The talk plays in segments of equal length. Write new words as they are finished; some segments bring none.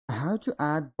how to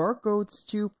add barcodes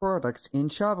to products in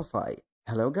Shopify.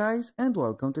 Hello guys and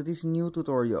welcome to this new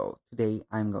tutorial. Today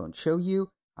I'm going to show you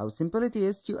how simple it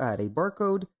is to add a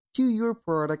barcode to your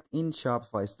product in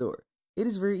Shopify store. It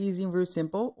is very easy and very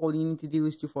simple. All you need to do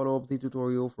is to follow up the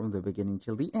tutorial from the beginning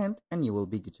till the end and you will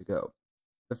be good to go.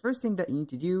 The first thing that you need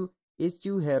to do is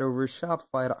to head over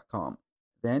shopify.com.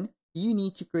 Then you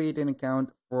need to create an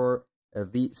account for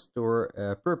the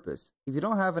store purpose. If you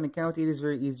don't have an account, it is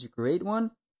very easy to create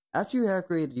one. After you have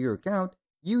created your account,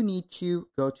 you need to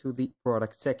go to the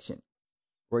product section.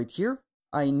 Right here,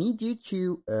 I need you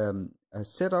to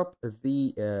set up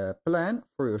the plan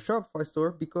for your Shopify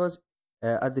store because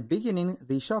at the beginning,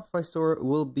 the Shopify store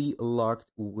will be locked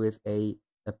with a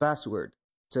password.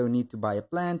 So you need to buy a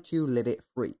plan to let it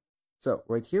free. So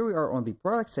right here, we are on the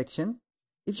product section.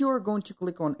 If you are going to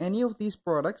click on any of these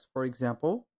products, for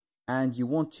example, and you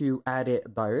want to add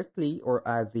it directly or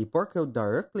add the barcode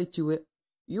directly to it,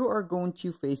 you are going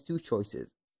to face two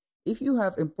choices. If you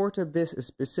have imported this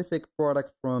specific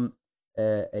product from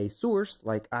a source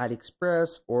like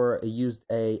AliExpress or used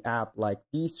a app like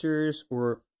Deezers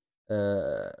or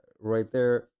right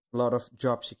there, a lot of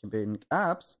job shipping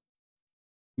apps,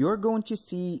 you're going to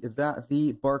see that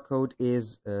the barcode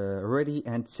is ready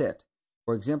and set.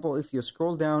 For example, if you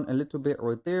scroll down a little bit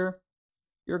right there,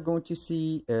 you're going to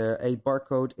see a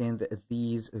barcode in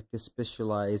these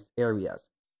specialized areas.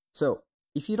 So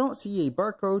if you don't see a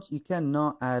barcode, you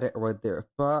cannot add it right there,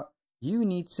 but you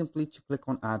need simply to click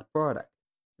on Add Product.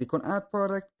 Click on Add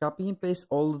Product, copy and paste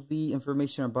all of the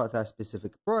information about that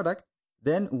specific product.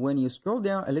 Then when you scroll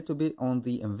down a little bit on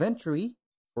the inventory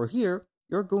for here,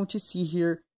 you're going to see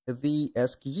here the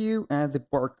SKU and the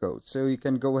barcode. So you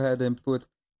can go ahead and put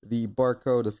the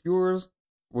barcode of yours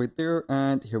right there,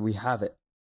 and here we have it.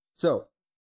 So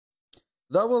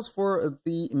that was for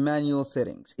the manual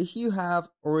settings. If you have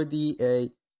already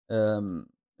a,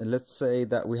 let's say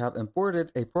that we have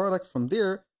imported a product from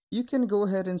there, you can go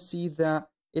ahead and see that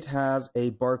it has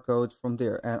a barcode from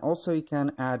there. And also you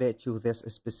can add it to this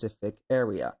specific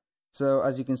area. So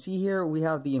as you can see here, we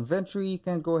have the inventory. You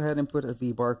can go ahead and put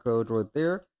the barcode right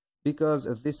there because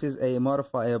this is a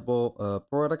modifiable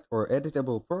product or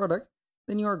editable product.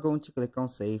 Then you are going to click on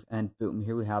save and boom,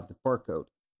 here we have the barcode.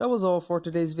 That was all for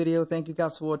today's video. Thank you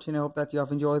guys for watching. I hope that you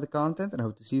have enjoyed the content and I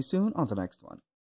hope to see you soon on the next one.